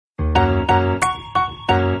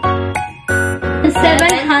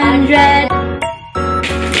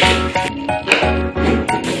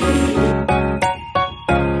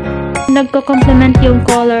Nagko-complement yung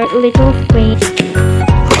color little frame.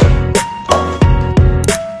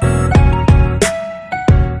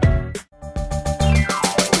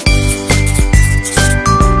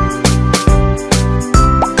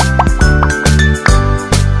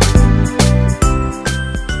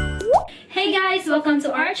 Welcome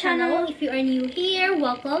to our channel. If you are new here,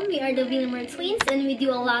 welcome. We are the Villamor Twins and we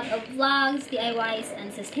do a lot of vlogs, DIYs,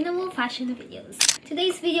 and sustainable fashion videos.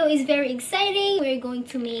 Today's video is very exciting. We're going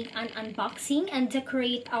to make an unboxing and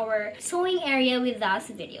decorate our sewing area with this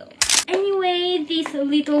video. Anyway, this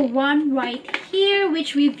little one right here,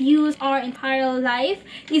 which we've used our entire life,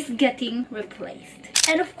 is getting replaced.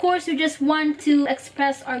 And of course, we just want to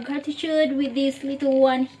express our gratitude with this little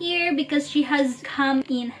one here because she has come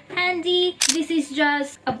in handy. This is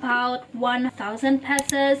just about 1,000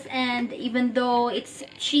 pesos, and even though it's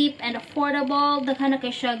cheap and affordable, daghana kay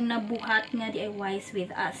siya nabuhat nga DIYs with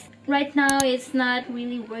us. Right now, it's not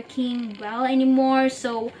really working well anymore,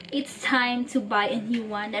 so it's time to buy a new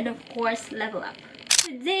one and of course, level up.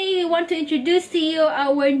 Today, we want to introduce to you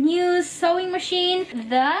our new sewing machine,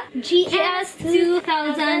 the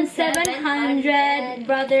GS2700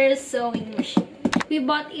 Brothers Sewing Machine. We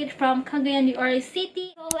bought it from Cagayan de Oro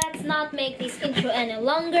City. So let's not make this intro any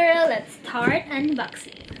longer. Let's start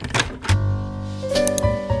unboxing.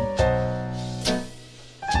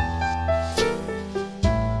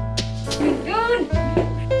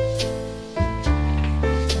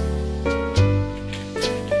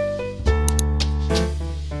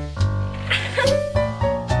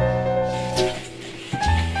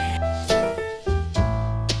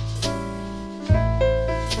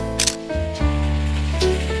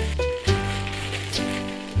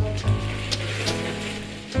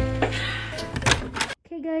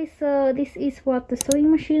 So this is what the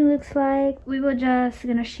sewing machine looks like. We will just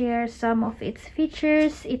gonna share some of its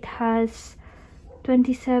features. It has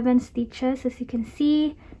 27 stitches, as you can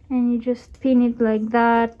see, and you just pin it like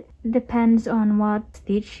that. Depends on what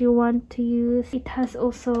stitch you want to use. It has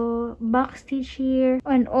also back stitch here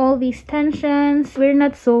and all these tensions. We're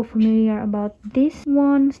not so familiar about these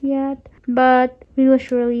ones yet, but we will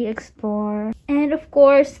surely explore. And of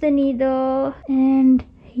course the needle, and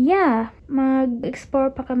yeah, mag-explore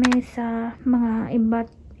pa kami sa mga iba't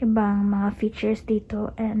ibang mga features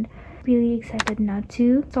dito, and really excited now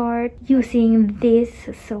to start using this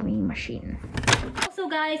sewing machine. Also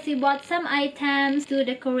guys, we bought some items to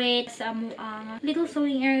decorate some little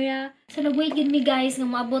sewing area. So nag-wait yun mi guys nga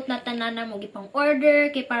maabot na tanan na mo gipang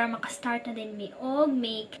order kay para maka-start na din mi og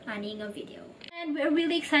make ani nga video. And we're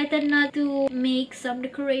really excited na to make some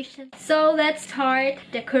decorations. So let's start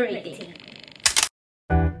decorating.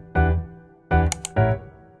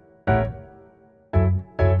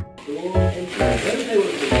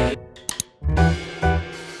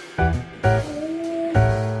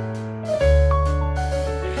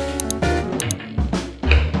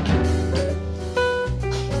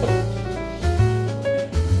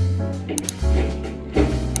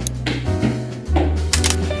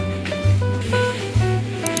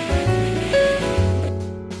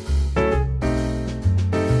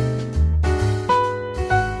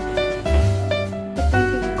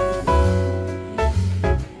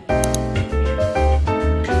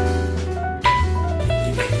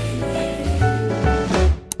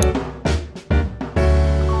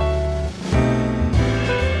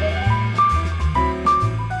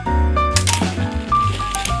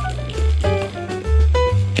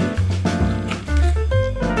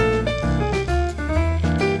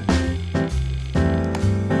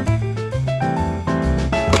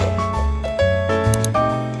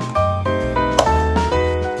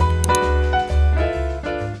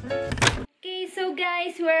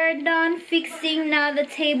 We're done fixing now the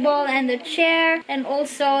table and the chair and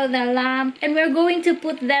also the lamp, and we're going to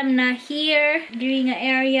put them now here during an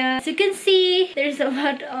area. As you can see, there's a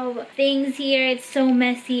lot of things here. It's so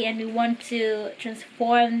messy and we want to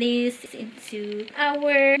transform this into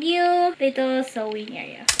our new little sewing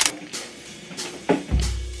area.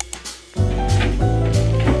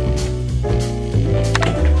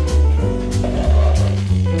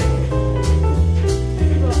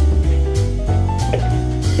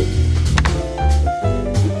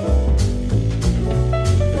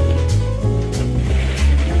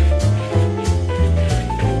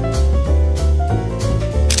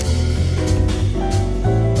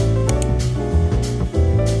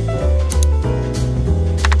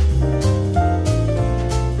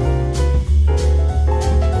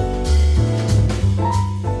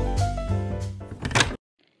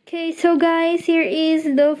 Okay, so guys, here is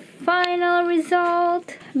the final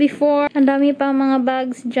result. Before, ang dami pang mga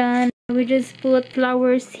bags dyan. We just put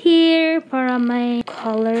flowers here para may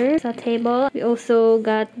color sa table. We also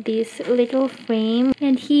got this little frame.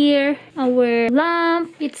 And here, our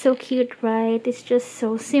lamp. It's so cute, right? It's just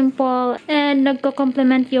so simple. And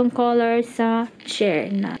nagko-complement yung color sa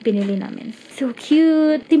chair na binili namin. So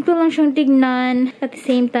cute. Simple lang siyang tignan. At the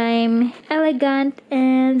same time, elegant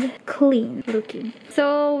and clean looking.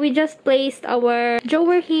 So, we just placed our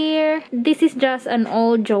drawer here. This is just an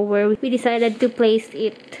old drawer. We decided to place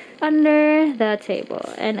it under the table.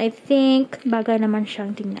 And I think bagay naman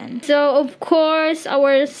siyang tingnan. So, of course,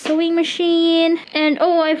 our sewing machine. And,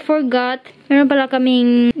 oh, I forgot. Meron pala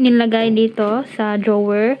kaming nilagay dito sa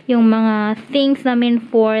drawer. Yung mga things namin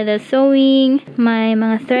for the sewing. May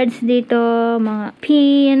mga threads dito, mga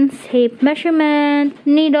pins, tape measurement,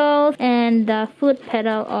 needles, and the foot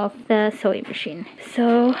pedal of the sewing machine.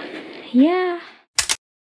 So, yeah.